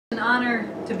honor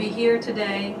to be here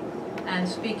today and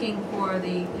speaking for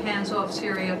the Hands Off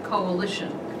Syria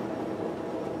Coalition.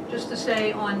 Just to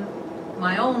say, on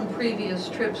my own previous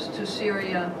trips to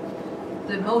Syria,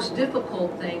 the most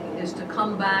difficult thing is to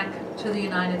come back to the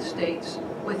United States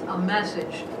with a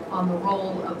message on the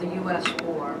role of the U.S.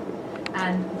 war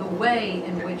and the way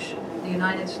in which the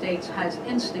United States has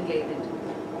instigated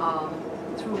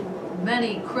through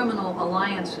many criminal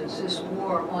alliances this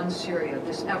war on Syria,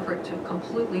 this effort to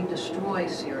completely destroy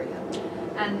Syria.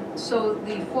 And so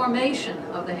the formation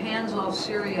of the Hands Off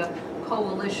Syria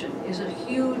Coalition is a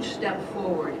huge step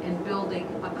forward in building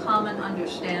a common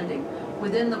understanding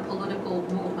within the political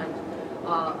movement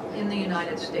in the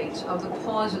United States of the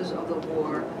causes of the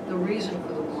war, the reason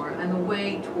for the war, and the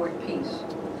way toward peace.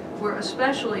 We're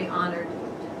especially honored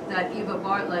that Eva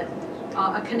Bartlett,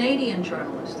 a Canadian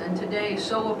journalist, and today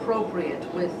so appropriate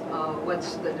with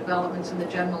what's the developments in the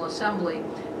General Assembly,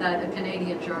 that a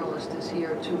Canadian journalist is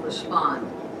here to respond.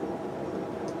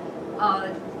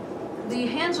 The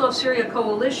Hands Off Syria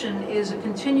Coalition is a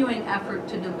continuing effort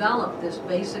to develop this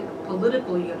basic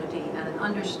political unity and an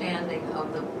understanding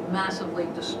of the massively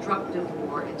destructive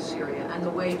war in Syria and the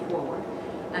way forward.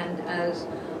 And as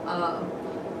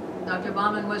Dr.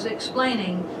 Baumann was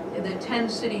explaining, the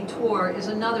 10-city tour is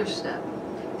another step.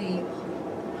 The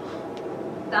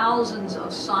thousands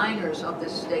of signers of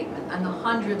this statement and the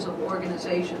hundreds of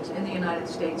organizations in the United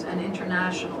States and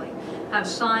internationally have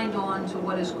signed on to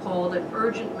what is called an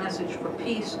urgent message for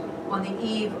peace on the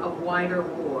eve of wider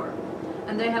war.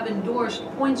 And they have endorsed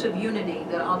points of unity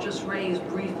that I'll just raise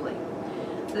briefly.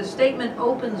 The statement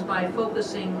opens by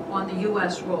focusing on the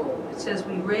U.S. role. It says,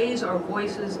 we raise our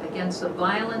voices against the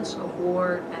violence of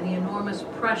war and the enormous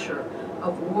pressure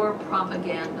of war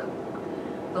propaganda,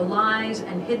 the lies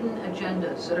and hidden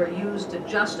agendas that are used to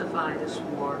justify this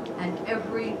war and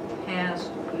every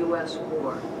past U.S.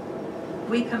 war.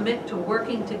 We commit to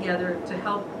working together to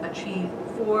help achieve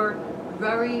 4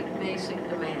 very basic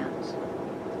demands.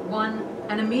 1,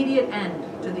 an immediate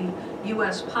end to the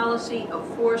U.S. policy of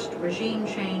forced regime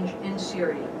change in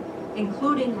Syria,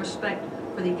 including respect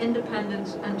for the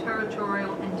independence and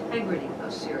territorial integrity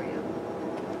of Syria.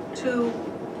 2,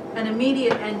 an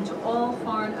immediate end to all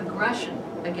foreign aggression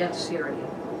against Syria.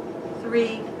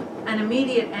 3, an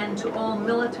immediate end to all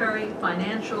military,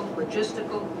 financial,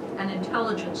 logistical, and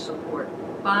intelligence support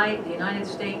by the United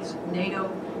States,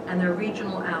 NATO, and their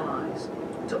regional allies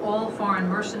to all foreign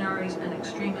mercenaries and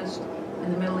extremists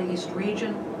in the Middle East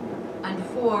region. And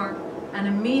 4, an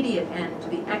immediate end to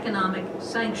the economic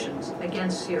sanctions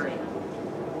against Syria.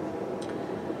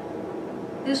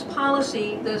 This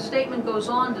policy, the statement goes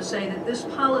on to say that this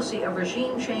policy of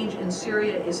regime change in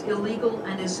Syria is illegal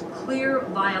and is clear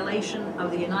violation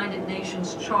of the United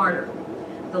Nations Charter,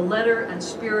 the letter and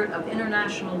spirit of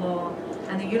international law,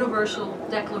 and the Universal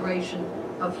Declaration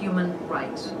of Human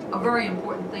Rights. A very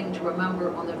important thing to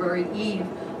remember on the very eve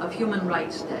of Human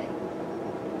Rights Day.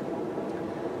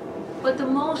 But the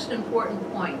most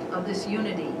important point of this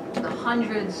unity, the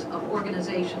hundreds of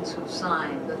organizations who've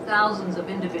signed, the thousands of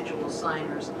individual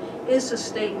signers, is a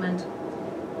statement,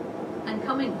 and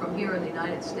coming from here in the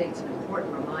United States, an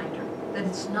important reminder, that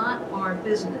it's not our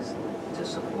business to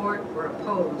support or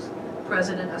oppose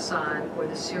President Assad or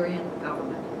the Syrian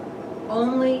government.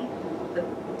 Only the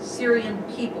Syrian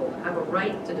people have a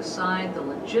right to decide the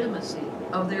legitimacy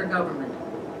of their government.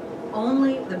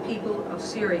 Only the people of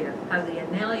Syria have the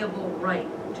inalienable right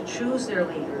to choose their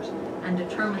leaders and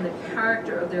determine the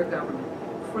character of their government,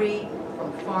 free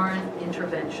from foreign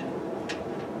intervention.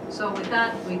 So with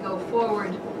that, we go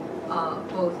forward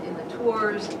both in the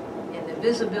tours, in the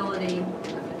visibility,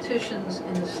 in the petitions,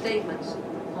 in the statements,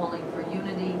 calling for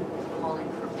unity, calling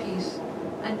for peace,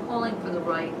 and calling for the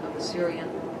right of the Syrian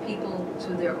people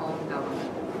to their own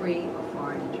government, free of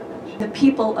foreign intervention. The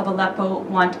people of Aleppo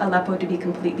want Aleppo to be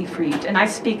completely freed. And I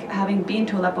speak having been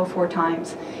to Aleppo 4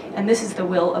 times, and this is the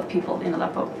will of people in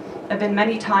Aleppo. I've been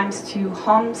many times to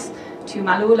Homs, to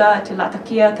Malula, to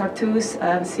Latakia, Tartus,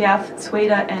 Siaf,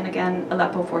 Sweda, and again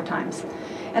Aleppo 4 times.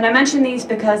 And I mention these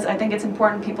because I think it's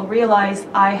important people realize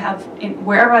I have,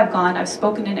 wherever I've gone, I've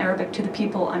spoken in Arabic to the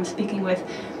people I'm speaking with.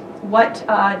 What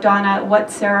Donna,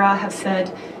 what Sarah have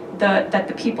said, that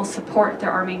the people support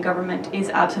their army and government is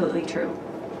absolutely true.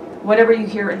 Whatever you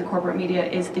hear in the corporate media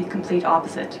is the complete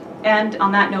opposite. And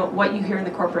on that note, what you hear in the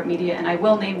corporate media, and I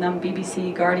will name them,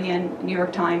 BBC, Guardian, New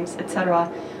York Times,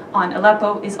 etc., on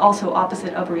Aleppo is also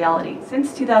opposite of reality.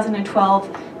 Since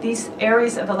 2012, these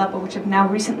areas of Aleppo, which have now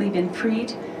recently been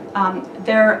freed,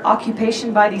 their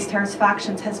occupation by these terrorist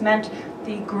factions has meant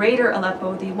the greater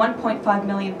Aleppo, the 1.5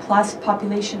 million plus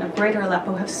population of greater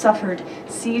Aleppo have suffered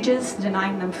sieges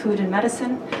denying them food and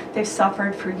medicine. They've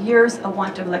suffered for years a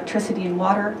want of electricity and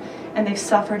water, and they've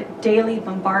suffered daily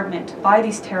bombardment by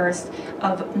these terrorists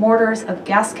of mortars, of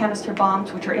gas canister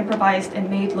bombs, which are improvised and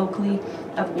made locally,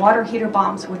 of water heater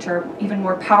bombs, which are even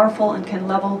more powerful and can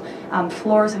level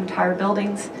floors of entire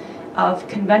buildings, of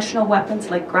conventional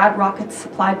weapons like Grad rockets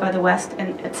supplied by the West,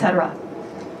 and etc.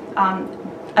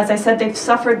 As I said, they've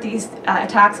suffered these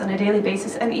attacks on a daily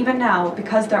basis, and even now,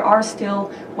 because there are still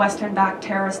Western-backed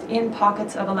terrorists in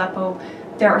pockets of Aleppo,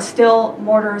 there are still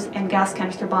mortars and gas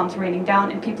canister bombs raining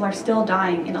down, and people are still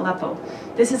dying in Aleppo.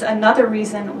 This is another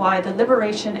reason why the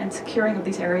liberation and securing of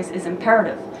these areas is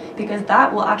imperative, because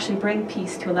that will actually bring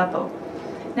peace to Aleppo.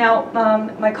 Now,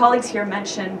 my colleagues here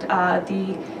mentioned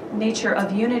the nature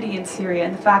of unity in Syria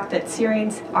and the fact that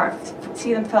Syrians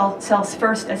see themselves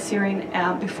first as Syrian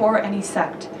before any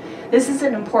sect. This is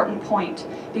an important point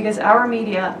because our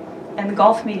media and the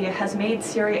Gulf media has made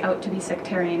Syria out to be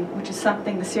sectarian, which is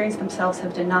something the Syrians themselves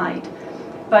have denied.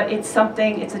 But it's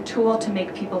a tool to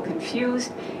make people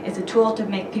confused. It's a tool to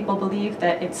make people believe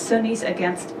that it's Sunnis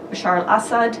against Bashar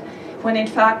al-Assad, when in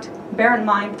fact, bear in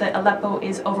mind that Aleppo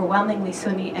is overwhelmingly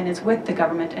Sunni and is with the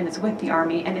government and is with the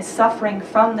army and is suffering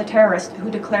from the terrorists who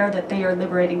declare that they are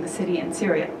liberating the city in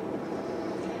Syria.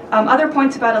 Other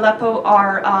points about Aleppo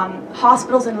are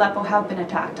hospitals in Aleppo have been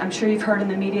attacked. I'm sure you've heard in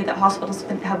the media that hospitals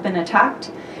have been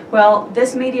attacked. Well,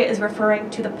 this media is referring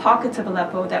to the pockets of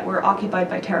Aleppo that were occupied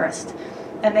by terrorists.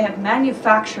 And they have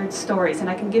manufactured stories, and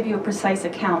I can give you a precise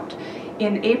account.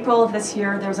 In April of this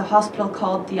year, there was a hospital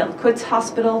called the Al-Quds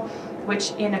Hospital,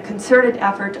 which in a concerted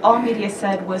effort, all media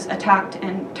said was attacked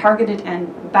and targeted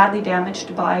and badly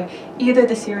damaged by either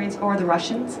the Syrians or the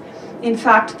Russians. In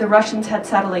fact, the Russians had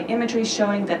satellite imagery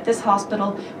showing that this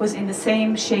hospital was in the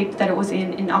same shape that it was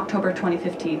in October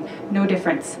 2015. No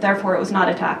difference. Therefore, it was not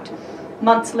attacked.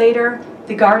 Months later,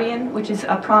 The Guardian, which is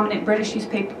a prominent British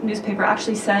newspaper,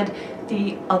 actually said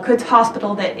the Al-Quds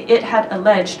Hospital that it had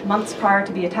alleged months prior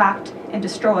to be attacked and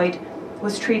destroyed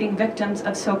was treating victims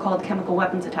of so-called chemical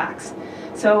weapons attacks.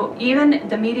 So even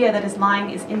the media that is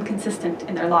lying is inconsistent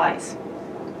in their lies.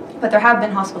 But there have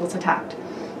been hospitals attacked.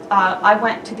 I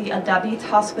went to the Al-Dabit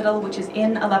Hospital, which is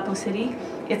in Aleppo City.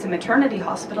 It's a maternity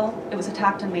hospital. It was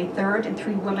attacked on May 3rd, and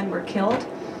 3 women were killed.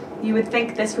 You would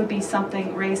think this would be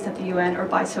something raised at the UN or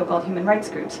by so-called human rights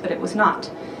groups, but it was not.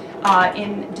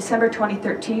 In December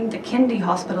 2013, the Kindi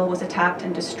Hospital was attacked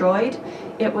and destroyed.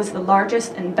 It was the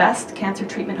largest and best cancer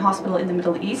treatment hospital in the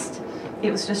Middle East.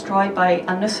 It was destroyed by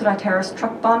al-Nusra terrorist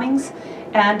truck bombings.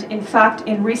 And in fact,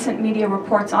 in recent media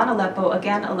reports on Aleppo,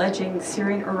 again alleging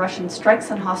Syrian or Russian strikes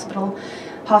on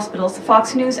hospitals,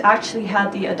 Fox News actually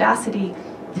had the audacity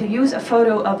to use a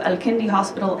photo of Al-Kindi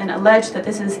Hospital and allege that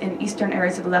this is in eastern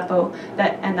areas of Aleppo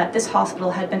and that this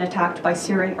hospital had been attacked by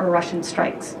Syrian or Russian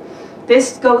strikes.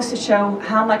 This goes to show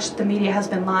how much the media has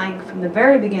been lying from the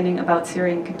very beginning about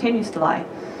Syria and continues to lie.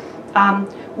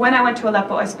 When I went to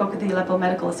Aleppo, I spoke with the Aleppo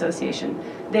Medical Association.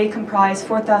 They comprise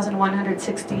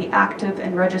 4,160 active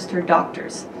and registered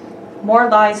doctors. More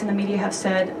lies in the media have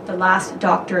said the last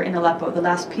doctor in Aleppo, the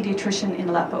last pediatrician in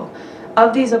Aleppo.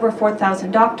 Of these over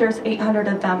 4,000 doctors, 800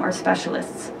 of them are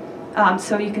specialists.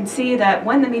 So you can see that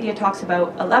when the media talks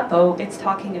about Aleppo, it's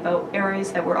talking about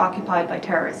areas that were occupied by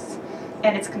terrorists.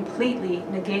 And it's completely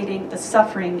negating the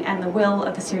suffering and the will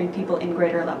of the Syrian people in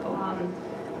Greater Aleppo.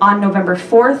 On November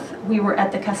 4th, we were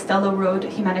at the Castello Road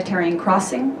humanitarian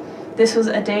crossing. This was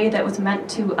a day that was meant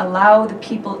to allow the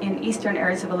people in eastern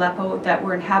areas of Aleppo that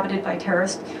were inhabited by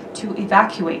terrorists to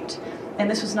evacuate. And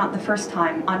this was not the first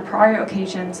time. On prior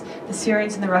occasions, the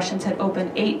Syrians and the Russians had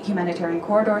opened 8 humanitarian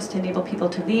corridors to enable people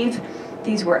to leave.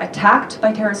 These were attacked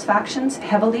by terrorist factions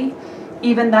heavily.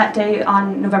 Even that day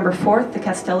on November 4th, the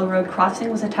Castello Road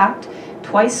crossing was attacked,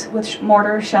 twice with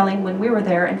mortar shelling when we were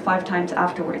there and 5 times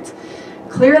afterwards.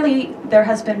 Clearly, there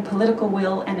has been political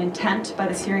will and intent by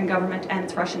the Syrian government and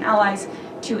its Russian allies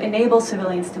to enable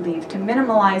civilians to leave, to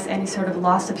minimize any sort of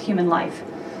loss of human life.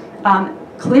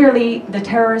 Clearly, the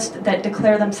terrorists that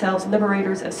declare themselves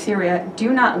liberators of Syria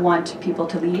do not want people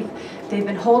to leave. They've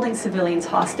been holding civilians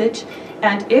hostage.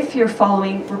 And if you're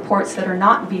following reports that are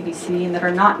not BBC and that are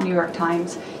not New York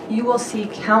Times, you will see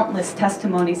countless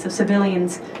testimonies of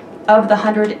civilians, of the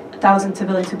 100,000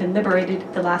 civilians who've been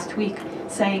liberated the last week,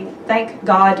 saying, thank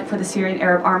God for the Syrian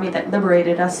Arab army that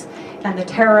liberated us, and the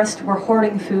terrorists were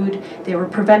hoarding food, they were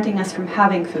preventing us from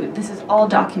having food. This is all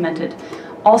documented.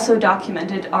 Also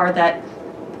documented are that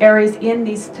areas in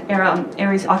these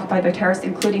areas occupied by terrorists,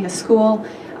 including a school,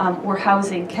 were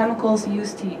housing chemicals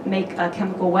used to make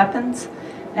chemical weapons.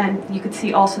 And you could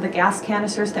see also the gas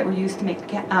canisters that were used to make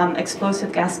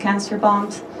explosive gas canister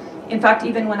bombs. In fact,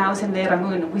 even when I was in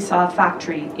Leiramun, we saw a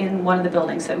factory in one of the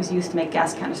buildings that was used to make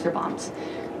gas canister bombs.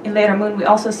 In Leiramun, we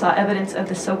also saw evidence of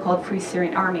the so-called Free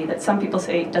Syrian Army that some people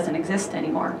say doesn't exist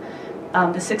anymore.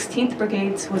 The 16th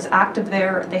Brigades was active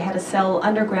there. They had a cell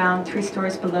underground, 3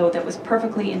 stories below, that was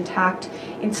perfectly intact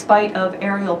in spite of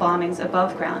aerial bombings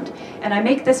above ground. And I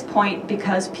make this point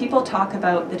because people talk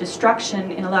about the destruction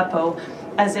in Aleppo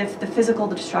as if the physical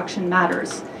destruction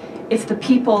matters. It's the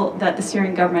people that the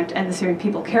Syrian government and the Syrian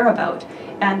people care about.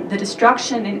 And the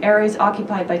destruction in areas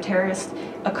occupied by terrorists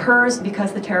occurs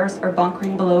because the terrorists are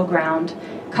bunkering below ground,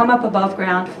 come up above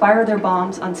ground, fire their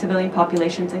bombs on civilian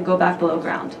populations, and go back below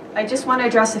ground. I just want to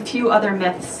address a few other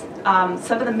myths.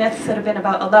 Some of the myths that have been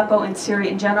about Aleppo and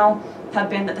Syria in general have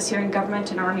been that the Syrian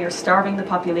government and army are starving the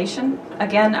population.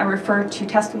 Again, I refer to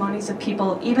testimonies of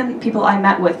people, even people I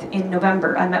met with in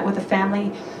November. I met with a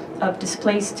family of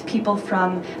displaced people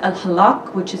from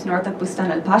Al-Halak, which is north of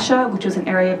Bustan al-Pasha, which was an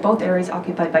area, both areas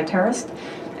occupied by terrorists.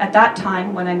 At that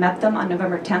time, when I met them on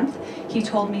November 10th, he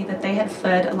told me that they had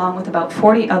fled along with about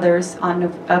 40 others on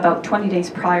about 20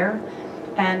 days prior,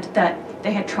 and that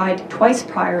they had tried twice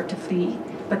prior to flee,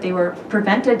 but they were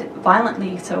prevented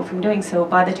violently so from doing so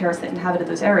by the terrorists that inhabited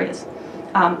those areas.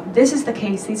 This is the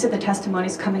case. These are the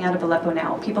testimonies coming out of Aleppo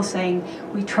now. People saying,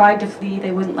 we tried to flee,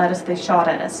 they wouldn't let us, they shot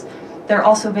at us. There are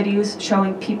also videos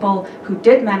showing people who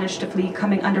did manage to flee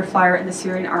coming under fire and the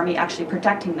Syrian army actually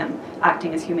protecting them,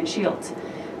 acting as human shields.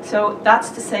 So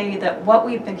that's to say that what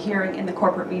we've been hearing in the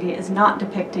corporate media is not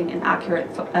depicting an accurate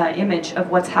image of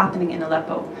what's happening in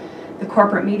Aleppo. The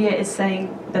corporate media is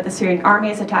saying that the Syrian army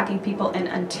is attacking people, and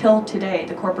until today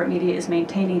the corporate media is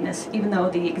maintaining this, even though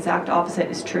the exact opposite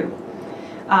is true.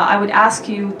 I would ask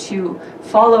you to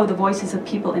follow the voices of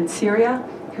people in Syria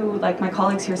who, like my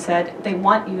colleagues here said, they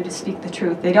want you to speak the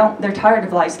truth. They're tired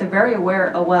of lies. They're very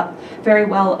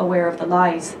well aware of the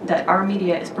lies that our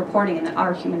media is purporting and that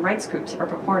our human rights groups are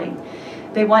purporting.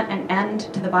 They want an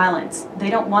end to the violence. They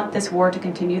don't want this war to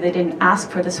continue. They didn't ask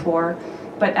for this war.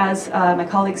 But as my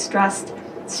colleagues stressed,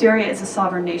 Syria is a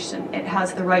sovereign nation. It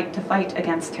has the right to fight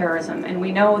against terrorism. And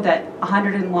we know that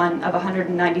 101 of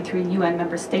 193 UN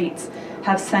member states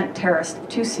have sent terrorists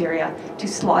to Syria to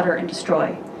slaughter and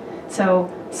destroy.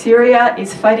 So Syria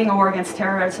is fighting a war against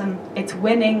terrorism. It's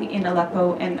winning in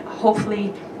Aleppo, and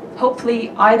hopefully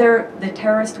either the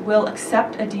terrorists will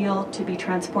accept a deal to be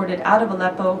transported out of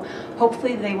Aleppo,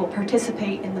 hopefully they will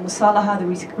participate in the Musalaha,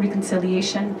 the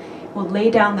reconciliation, will lay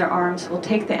down their arms, will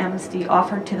take the amnesty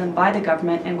offered to them by the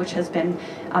government and which has been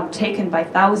taken by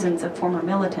thousands of former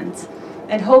militants.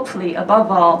 And hopefully, above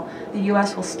all, the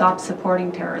US will stop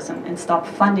supporting terrorism and stop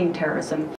funding terrorism.